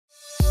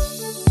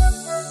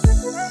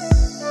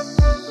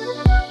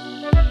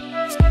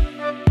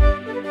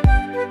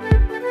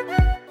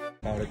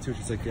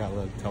She's like, yeah,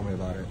 look, tell me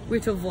about it. We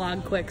have to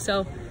vlog quick.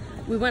 So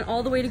we went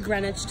all the way to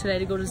Greenwich today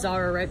to go to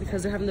Zara, right?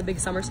 Because they're having the big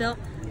summer sale.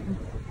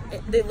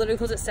 They literally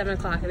close at 7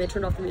 o'clock and they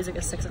turned off the music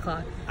at 6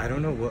 o'clock. I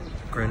don't know what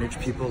Greenwich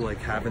people like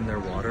have in their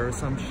water or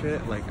some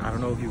shit. Like, I don't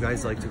know if you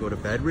guys like to go to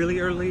bed really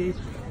early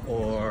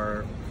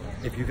or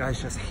if you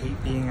guys just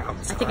hate being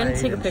outside. I think I'm gonna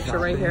take a picture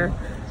right here.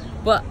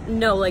 But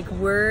no, like,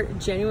 we're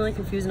genuinely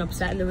confused and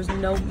upset and there was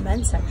no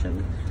men's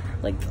section.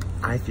 Like,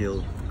 I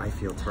feel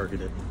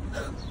targeted.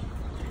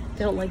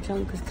 They don't like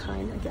Jungkook's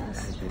kind, I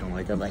guess. They don't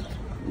like They're like,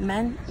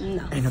 men?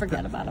 No, and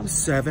forget about them.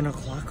 7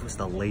 o'clock was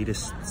the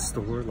latest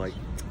store. Like,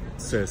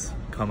 sis,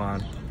 come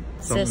on.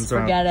 Sis,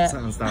 forget it.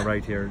 Something's not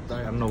right here.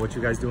 I don't know what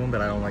you guys doing,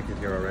 but I don't like it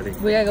here already.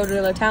 We gotta go to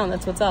another town,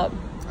 that's what's up.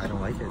 I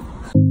don't like it.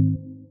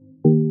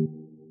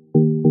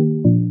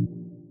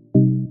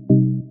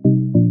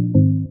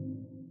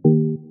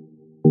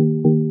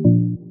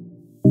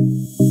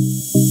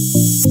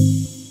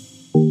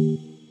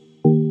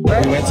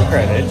 We went to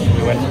Greenwich,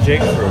 we went to J.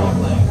 Crew.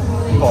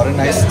 Bought a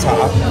nice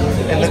top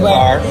in the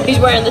car. He's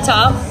wearing the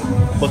top?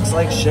 Looks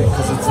like shit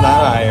because it's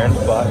not ironed,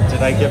 but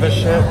did I give a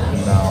shit?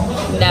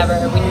 No.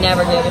 Never. We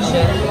never gave a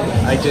shit.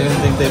 I didn't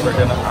think they were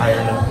going to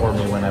iron it for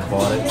me when I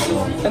bought it,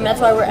 so. And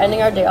that's why we're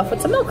ending our day off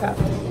with some milk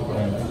craft.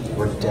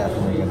 We're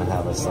definitely going to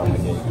have a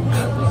stomach ache.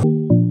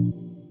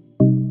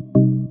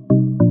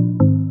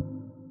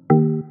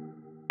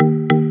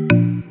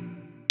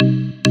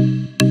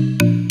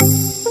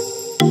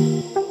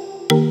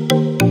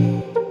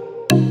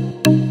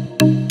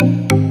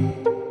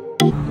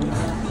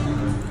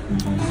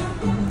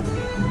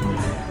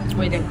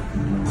 Waiting.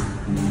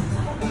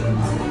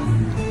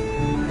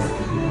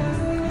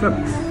 Good.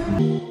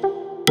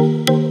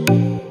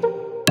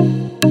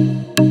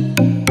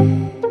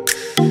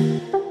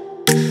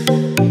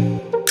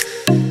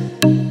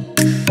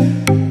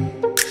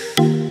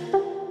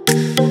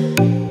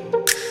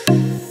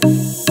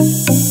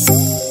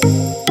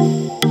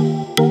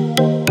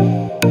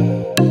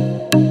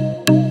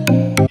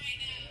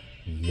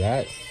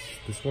 Yes,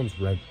 this one's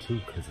red too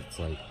because it's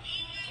like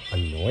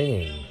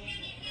annoying.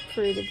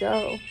 Free to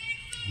go.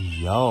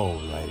 Yo,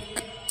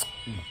 like,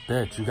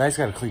 bitch, you guys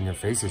gotta clean your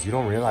faces. You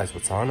don't realize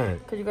what's on it.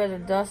 Because you guys are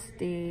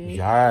dusty.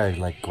 Yeah,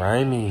 like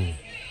grimy.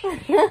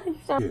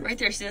 Right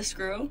there, see the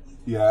screw?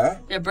 Yeah?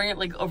 Yeah, bring it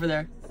like over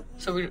there.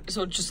 So it's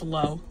just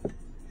low.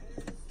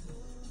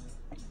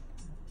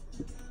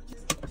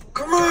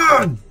 Come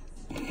on!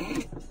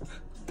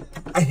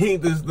 I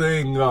hate this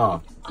thing. I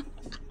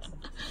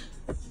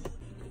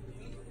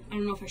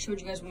don't know if I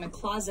showed you guys when my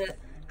closet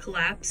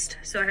collapsed,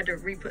 so I had to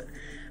re-put,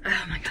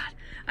 oh my god,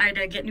 I had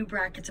to get new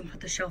brackets and put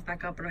the shelf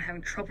back up, but I'm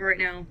having trouble right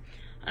now.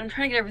 I'm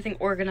trying to get everything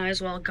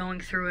organized while going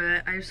through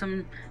it. I have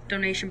some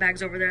donation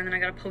bags over there, and then I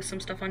gotta post some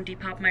stuff on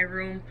Depop. My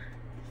room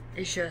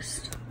is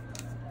just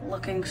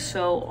looking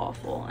so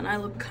awful, and I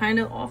look kind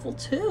of awful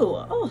too.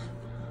 Oh,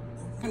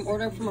 I'm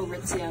ordering from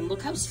Aritzia, and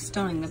look how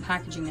stunning the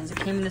packaging is. It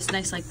came in this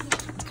nice, like,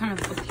 it's kind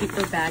of a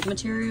paper bag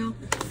material,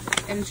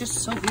 and it's just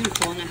so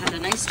beautiful, and it had a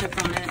nice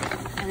sticker on it,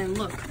 and then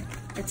look,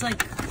 it's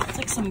like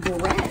some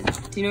bread.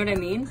 Do you know what I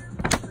mean?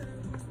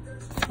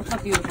 Look how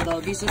beautiful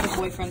though. These are the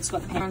boyfriend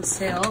sweatpants on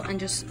sale, and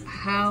just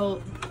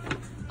how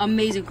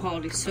amazing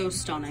quality, so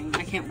stunning.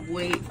 I can't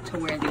wait to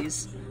wear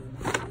these.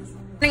 Good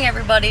morning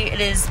everybody, it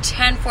is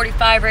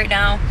 10:45 right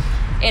now,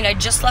 and I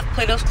just left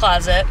Plato's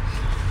Closet.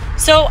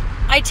 So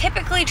I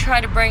typically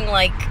try to bring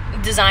like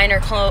designer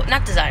clothes,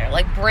 not designer,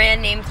 like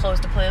brand name clothes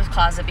to Plato's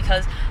Closet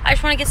because I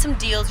just want to get some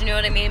deals, you know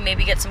what I mean?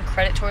 Maybe get some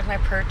credit towards my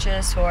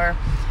purchase or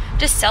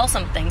just sell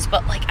some things.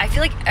 But like, I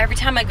feel like every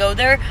time I go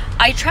there,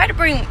 I try to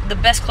bring the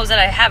best clothes that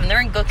I have, and they're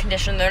in good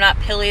condition. They're not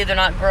pilly, they're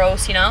not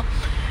gross, you know?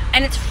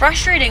 And it's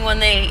frustrating when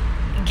they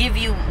give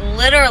you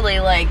literally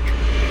like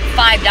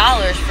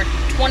 $5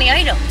 for 20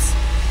 items.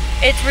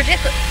 It's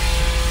ridiculous.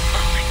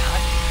 Oh my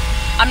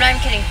god. I'm not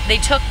even kidding. They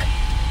took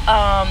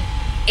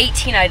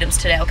 18 items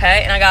today,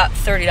 okay? And I got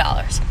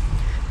 $30.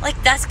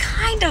 Like, that's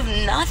kind of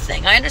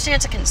nothing. I understand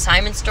it's a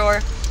consignment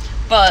store,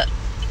 but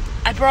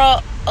I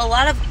brought a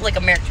lot of like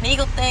American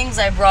Eagle things.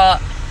 I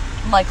brought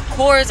Michael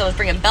Kors. I was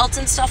bringing belts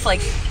and stuff.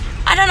 Like,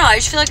 I don't know. I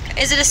just feel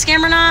like, is it a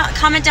scam or not?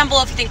 Comment down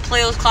below if you think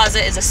Plato's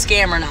Closet is a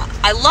scam or not.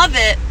 I love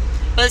it,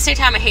 but at the same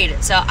time I hate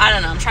it. So I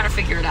don't know. I'm trying to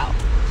figure it out.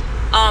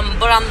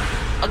 But on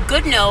a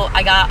good note,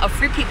 I got a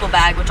Free People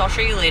bag, which I'll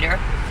show you later.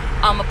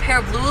 A pair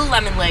of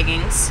Lululemon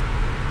leggings,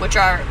 which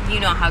are, you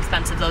know how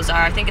expensive those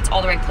are. I think it's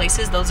all the right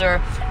places. Those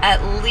are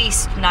at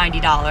least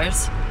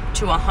 $90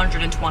 to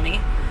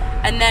 $120.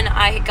 And then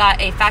I got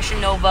a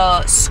Fashion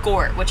Nova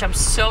skirt, which I'm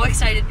so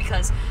excited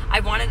because I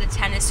wanted a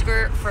tennis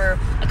skirt for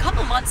a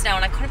couple months now,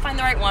 and I couldn't find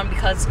the right one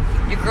because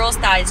your girl's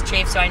thighs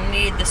chafed, so I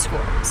needed the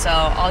skirt. So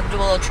I'll do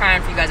a little try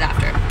on for you guys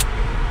after.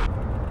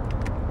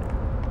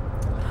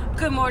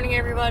 Good morning,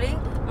 everybody.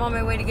 I'm on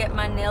my way to get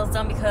my nails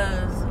done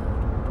because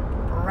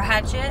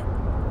ratchet,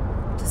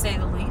 to say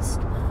the least.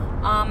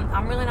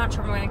 I'm really not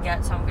sure what I'm gonna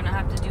get, so I'm gonna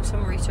have to do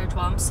some research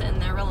while I'm sitting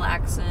there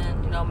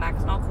relaxing, you know,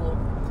 maxing out cool.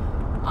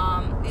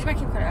 These These are my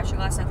Kim Kardashian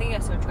glasses. I think I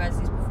showed you guys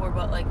these before,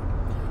 but like,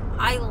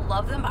 I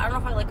love them, but I don't know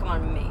if I like them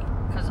on me,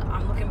 because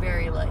I'm looking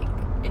very like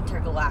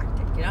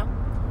intergalactic, you know?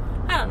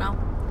 I don't know.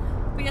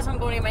 But yes, I'm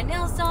going to get my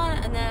nails done,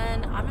 and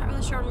then I'm not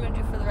really sure what I'm going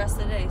to do for the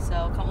rest of the day,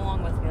 so come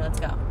along with me.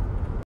 Let's go.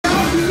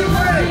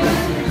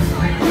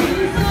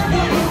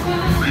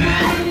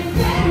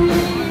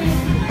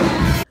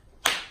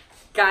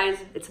 Guys,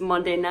 it's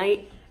Monday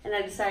night, and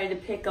I decided to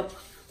pick up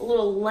a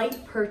little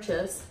light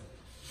purchase.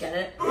 Get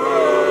it? I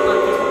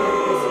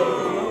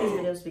want these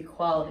videos to be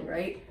quality,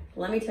 right?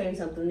 Let me tell you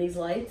something. These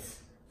lights,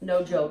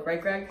 no joke,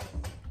 right, Greg?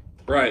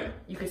 Right.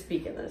 You can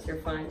speak in this. You're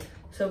fine.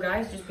 So,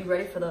 guys, just be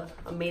ready for the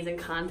amazing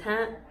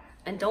content,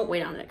 and don't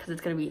wait on it because it's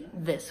gonna be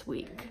this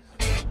week.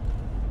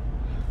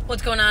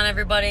 What's going on,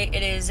 everybody?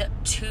 It is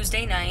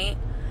Tuesday night.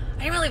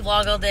 I didn't really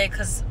vlog all day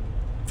because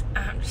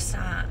I'm just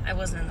not. I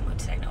wasn't in the mood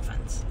today. No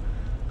offense.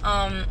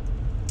 I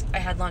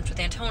had lunch with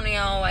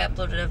Antonio. I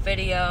uploaded a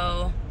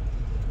video.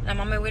 And I'm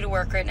on my way to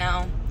work right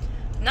now.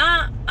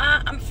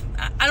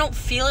 I don't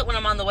feel it when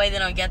I'm on the way,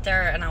 then I get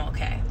there and I'm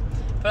okay.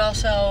 But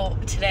also,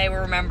 today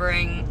we're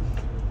remembering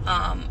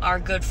our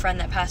good friend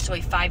that passed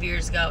away 5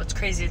 years ago. It's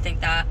crazy to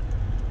think that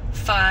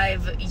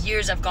 5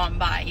 years have gone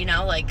by, you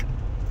know? Like,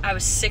 I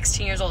was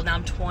 16 years old, now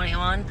I'm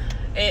 21.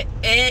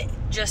 It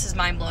just is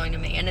mind-blowing to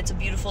me. And it's a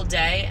beautiful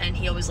day, and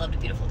he always loved a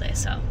beautiful day,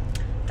 so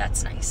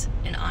that's nice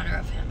in honor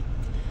of him.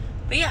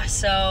 But yeah,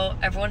 so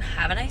everyone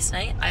have a nice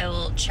night. I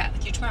will chat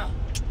with you tomorrow.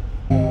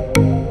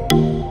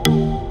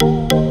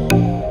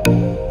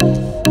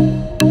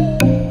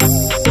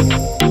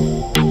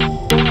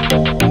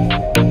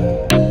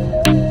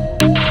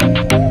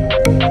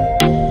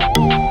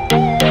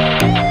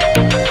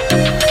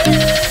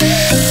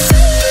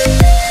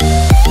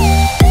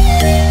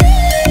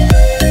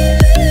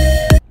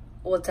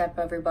 What's up,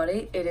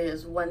 everybody? It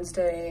is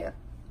Wednesday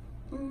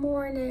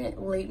morning,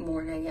 late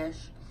morning-ish.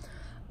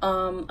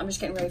 I'm just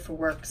getting ready for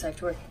work because I have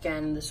to work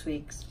again this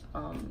week.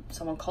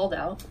 Someone called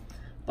out.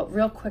 But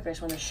real quick, I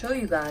just want to show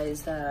you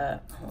guys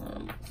that,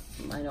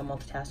 I know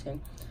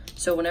multitasking.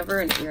 So whenever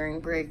an earring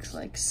breaks,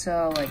 like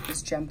so, like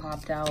this gem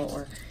popped out,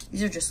 or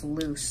these are just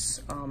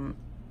loose,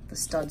 the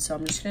studs. So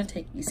I'm just going to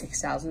take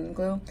E6000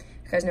 glue. If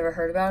you guys never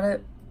heard about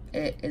it,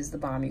 it is the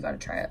bomb. You got to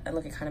try it. And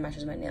look, it kind of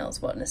matches my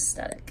nails. What an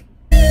aesthetic.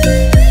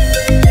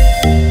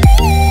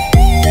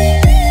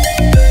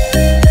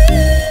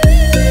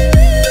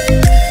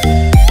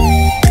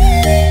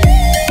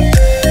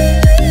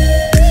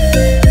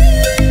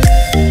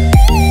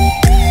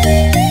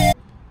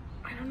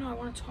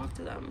 Talk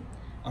to them.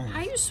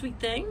 Hi, you sweet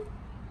thing.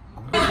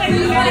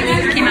 Came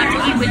out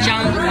to eat with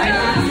John.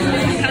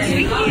 How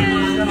sweet he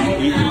is.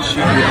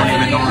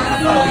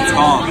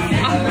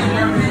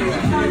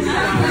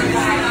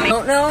 I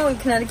don't know, in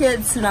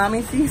Connecticut it's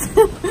tsunami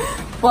season,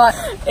 but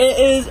it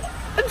is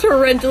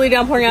torrentially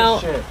downpouring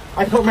out. Shit.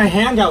 I put my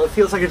hand out, it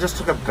feels like I just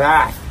took a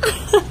bath.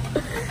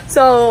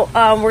 So,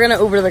 we're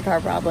gonna Uber the car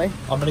probably.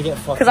 I'm gonna get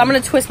fucked. Because I'm gonna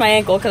twist my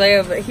ankle because I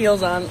have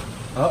heels on.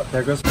 Oh,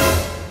 there goes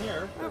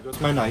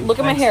my knife. Look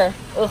at my hair.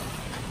 Ugh.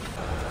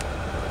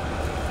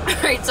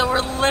 Alright, so we're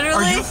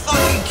literally... Are you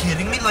fucking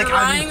kidding me? Like,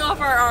 drying off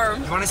our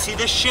arms. You wanna see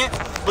this shit?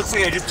 Looks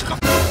like I just took a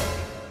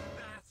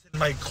bath in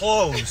my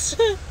clothes.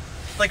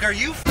 Like, are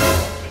you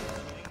kidding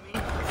me?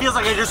 It feels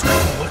like I just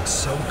looked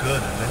so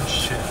good and then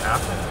shit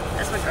happened.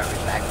 That's my garbage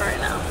bag for right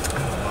now. I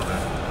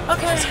love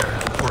it. Okay. It's got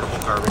a portable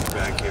garbage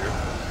bag here.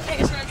 Hey,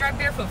 just gonna drive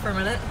barefoot for a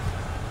minute.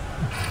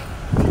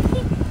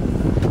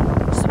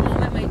 Just a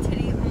moment, my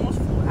titty almost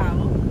flew out.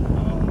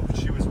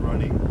 She was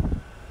running.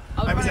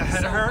 I was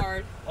ahead of her.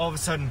 Hard. All of a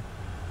sudden,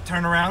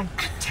 turn around,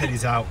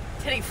 titty's out.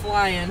 Titty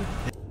flying.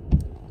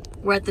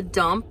 We're at the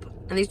dump,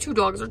 and these two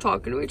dogs are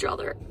talking to each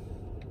other.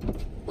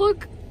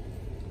 Look.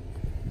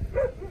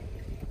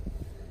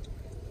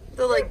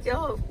 They're like,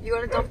 yo, you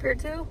got a dump here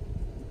too?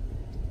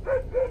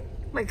 Oh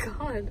my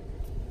God.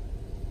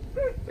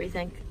 What do you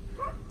think?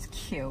 It's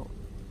cute.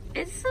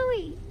 It's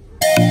sweet.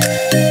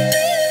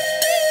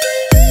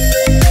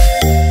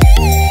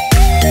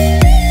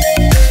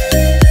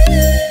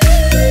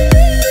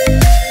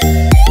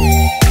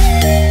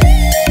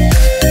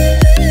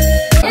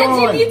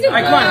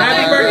 Come on,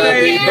 happy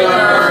birthday!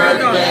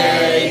 Happy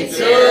birthday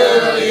to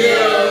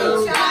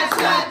you!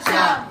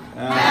 Cha-cha-cha!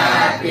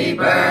 Happy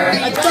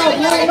birthday! Let's go,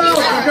 blow them out!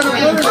 We're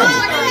gonna blow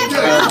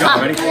them!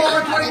 Ready? 24!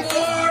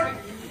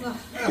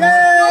 Yay!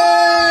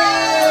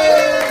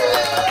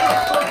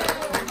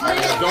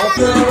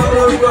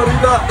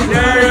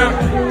 Yeah!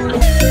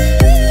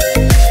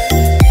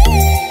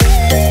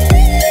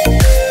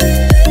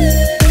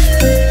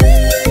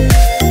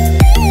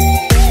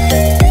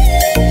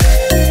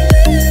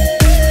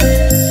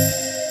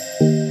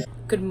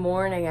 Good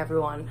morning,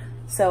 everyone.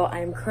 So I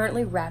am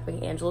currently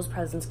wrapping Angela's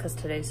presents because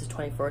today's his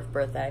 24th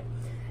birthday.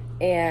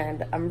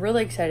 And I'm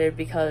really excited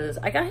because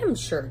I got him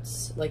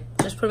shirts, like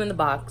just put them in the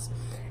box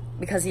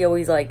because he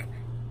always he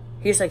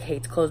just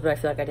hates clothes, but I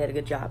feel like I did a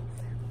good job.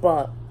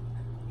 But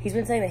he's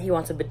been saying that he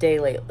wants a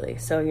bidet lately.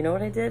 So you know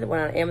what I did?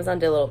 Went on Amazon,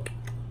 did a little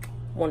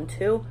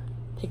 1-2,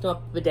 picked him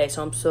up a bidet.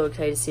 So I'm so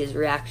excited to see his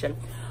reaction.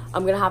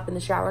 I'm gonna hop in the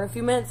shower in a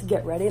few minutes,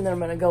 get ready, and then I'm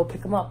gonna go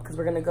pick him up because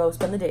we're gonna go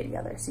spend the day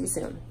together. See you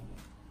soon.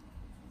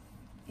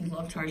 You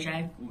love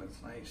Tarjay. Ooh,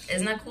 that's nice.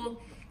 Isn't that cool?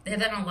 They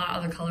have that in a lot of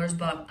other colors,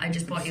 but I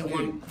just bought you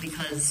one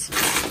because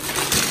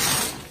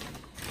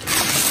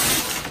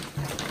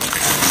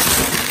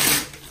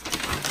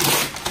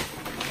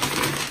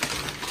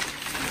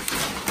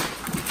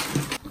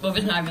well, if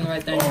it's not even the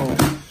right thing,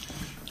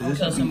 I'll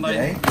kill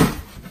somebody.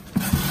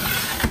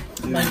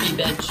 Might be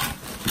bitch.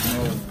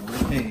 No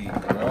way,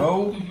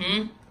 bro.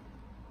 Mm-hmm.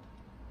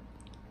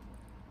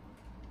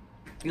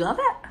 You love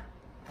it?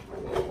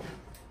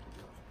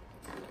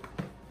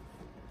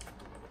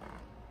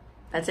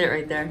 That's it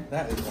right there.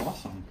 That is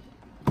awesome.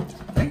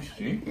 Thanks,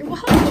 G. You're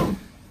welcome.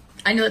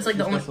 I know it's like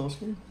the only.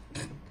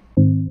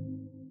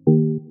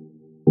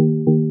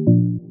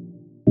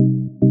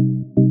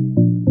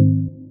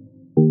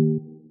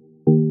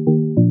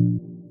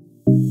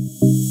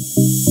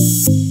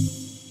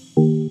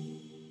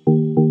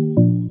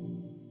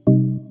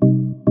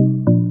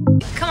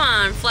 Come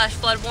on, flash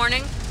flood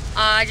warning.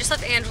 I just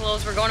left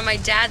Angelo's. We're going to my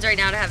dad's right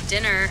now to have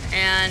dinner,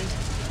 and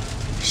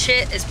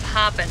shit is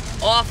popping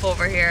off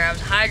over here. I was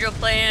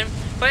hydroplaying,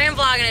 but I am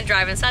vlogging and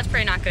driving, so that's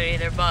pretty not good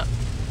either, but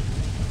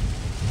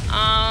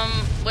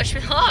wish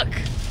me luck.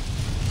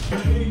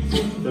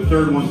 The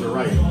third one's the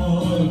right.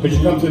 But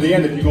you come to the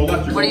end, if you go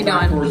left, you're going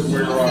backwards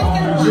where you're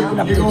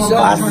going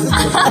backwards to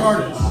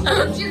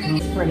the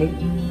It's pretty.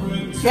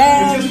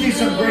 There just be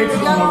some grapes on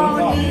the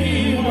top.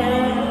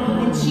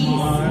 And cheese.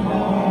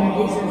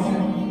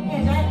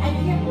 And I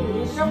can't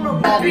believe it's so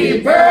romantic.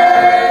 Happy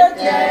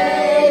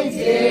birthday,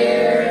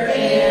 dear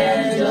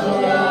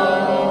Angelo.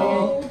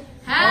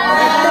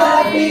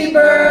 Happy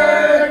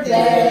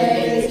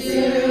birthday to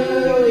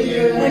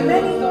you. And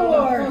many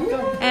more.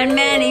 And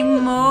many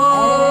more.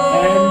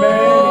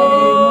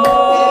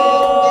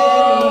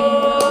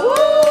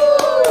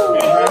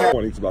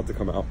 It's about to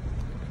come out.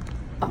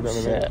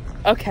 Oh, shit.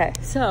 Okay,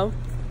 so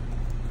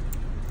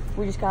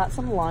we just got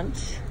some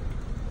lunch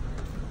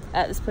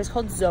at this place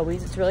called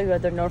Zoe's. It's really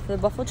good. They're known for the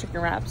buffalo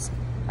chicken wraps.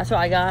 That's what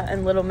I got.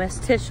 And little Miss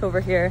Tish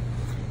over here,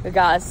 we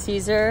got a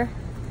Caesar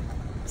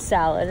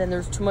salad, and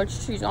there's too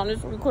much cheese on it,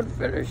 so we couldn't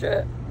finish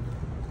it.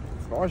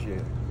 It's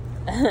nauseating.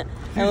 It's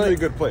usually a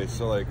good place,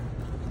 so like,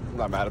 I'm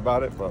not mad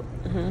about it, but.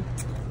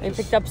 We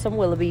picked up some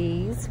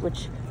Willoughby's,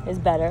 which is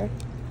better.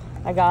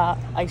 I got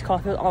iced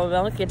coffee with almond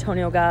milk.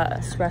 Antonio got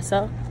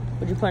espresso.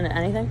 Would you put in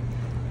anything?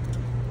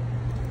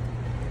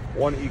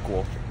 One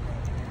equal.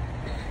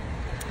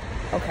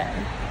 Okay.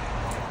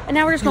 And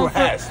now we're just going for.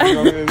 You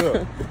know what I'm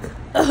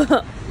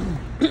gonna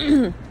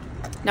do.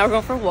 Now we're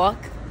going for a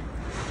walk,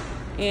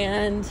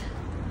 and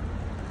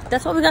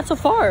that's what we got so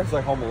far. It's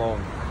like Home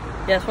Alone.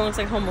 Yeah, this one looks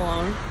like Home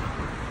Alone.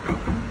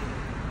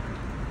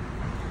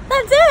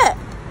 That's it.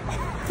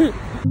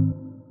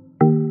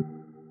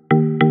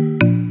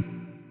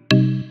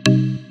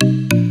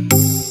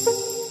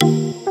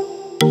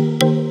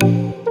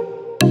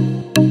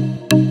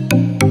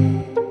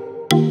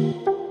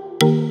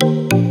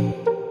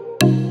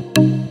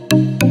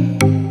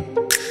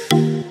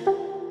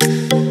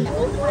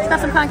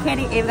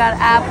 Candy. Ava got an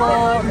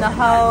apple.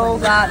 Naho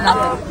got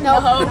nothing. No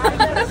hope.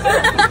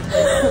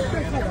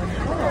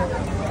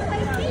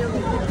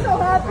 So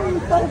happy,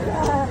 so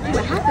sad.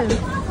 What happened?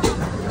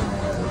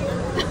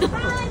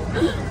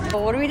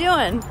 Well, what are we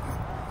doing?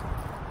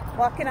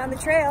 Walking on the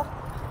trail.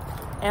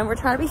 And we're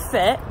trying to be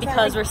fit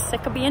because we're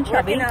sick of being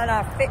chubby. Working on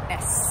our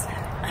fitness.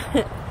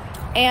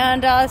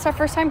 And it's our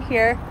first time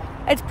here.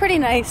 It's pretty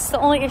nice. The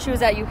only issue is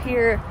that you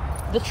hear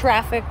the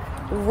traffic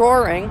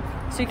roaring,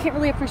 so you can't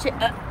really appreciate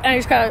and I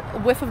just got a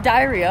whiff of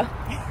diarrhea.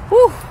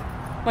 Whew.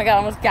 Oh my god, I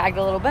almost gagged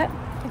a little bit.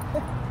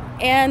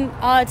 And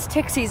it's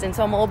tick season,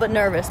 so I'm a little bit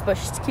nervous, but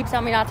she keeps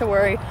telling me not to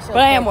worry. But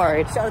I am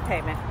worried. Show the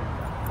pavement.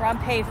 We're on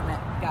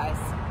pavement, guys.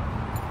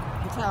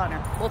 I'm telling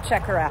her. We'll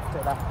check her after,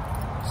 though.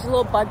 She's a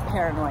little bug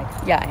paranoid.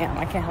 Yeah, I am.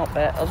 I can't help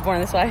it. I was born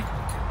this way.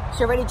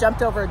 She already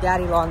jumped over her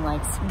daddy long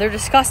legs. They're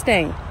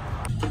disgusting.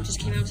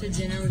 Just came out to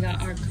dinner. We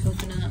got our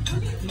coconut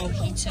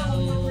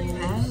mojito.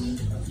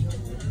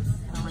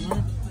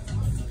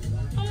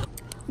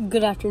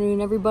 Good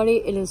afternoon, everybody.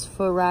 It is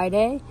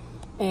Friday,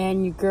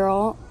 and your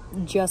girl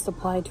just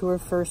applied to her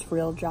first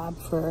real job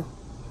for,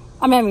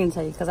 I'm not even gonna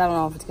tell you because I don't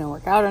know if it's gonna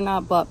work out or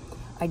not, but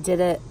I did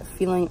it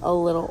feeling a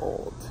little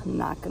old,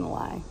 not gonna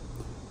lie.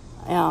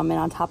 And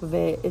on top of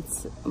it,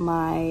 it's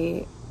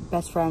my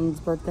best friend's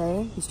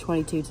birthday. He's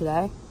 22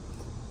 today,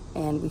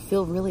 and we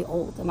feel really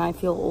old, and I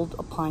feel old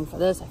applying for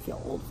this. I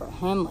feel old for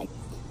him. Like,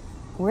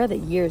 where are the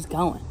years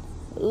going?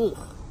 Ugh,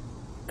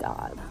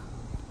 God.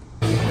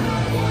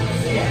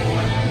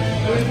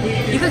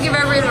 You could give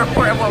everybody a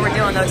report of what we're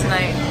doing though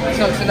tonight.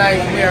 So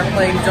tonight we are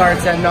playing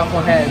darts at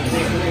Knuckleheads.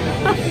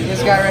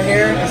 This guy right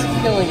here is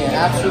killing it,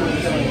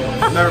 absolutely killing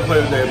it. I've never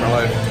played a day in my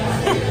life.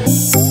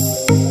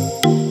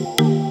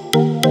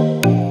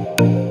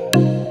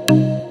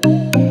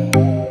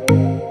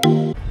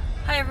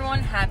 Hi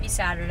everyone, happy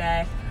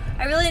Saturday.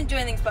 I really didn't do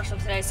anything special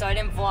today, so I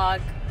didn't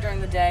vlog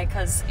during the day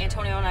because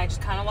Antonio and I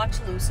just kind of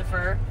watched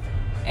Lucifer.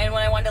 And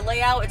when I wanted to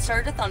lay out, it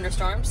started to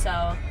thunderstorm,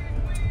 so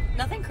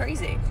nothing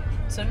crazy.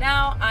 So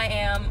now I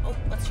am, oh,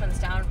 let's turn this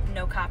down,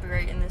 no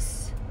copyright in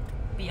this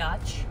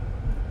biatch.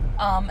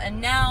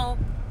 And now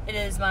it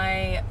is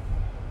my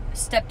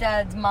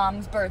stepdad's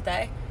mom's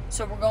birthday.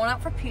 So we're going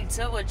out for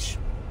pizza, which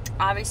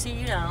obviously,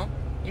 you know,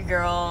 your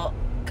girl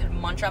could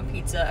munch on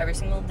pizza every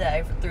single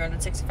day for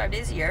 365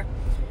 days a year.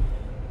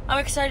 I'm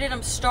excited,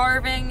 I'm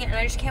starving, and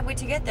I just can't wait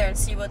to get there and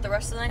see what the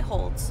rest of the night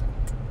holds.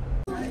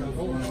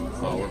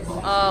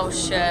 Oh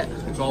shit.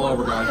 It's all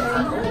over, guys.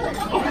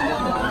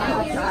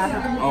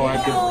 Oh, I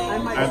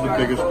have the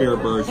biggest fear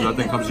of birds. That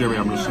thing comes near me,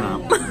 I'm gonna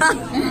snap.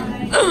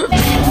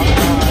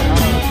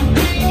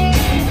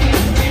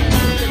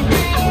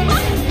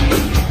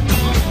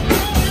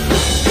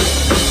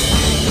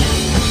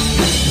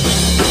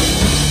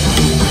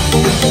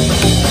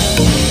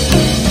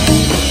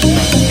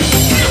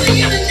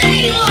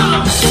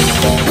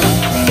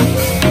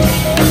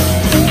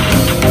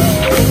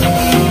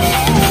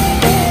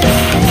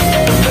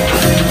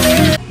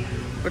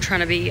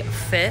 Trying to be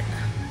fit.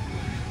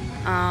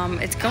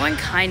 It's going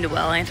kind of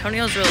well.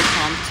 Antonio's really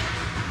pumped.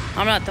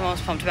 I'm not the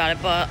most pumped about it,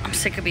 but I'm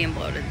sick of being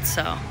bloated,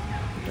 so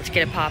let's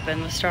get it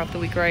popping. Let's start off the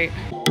week right.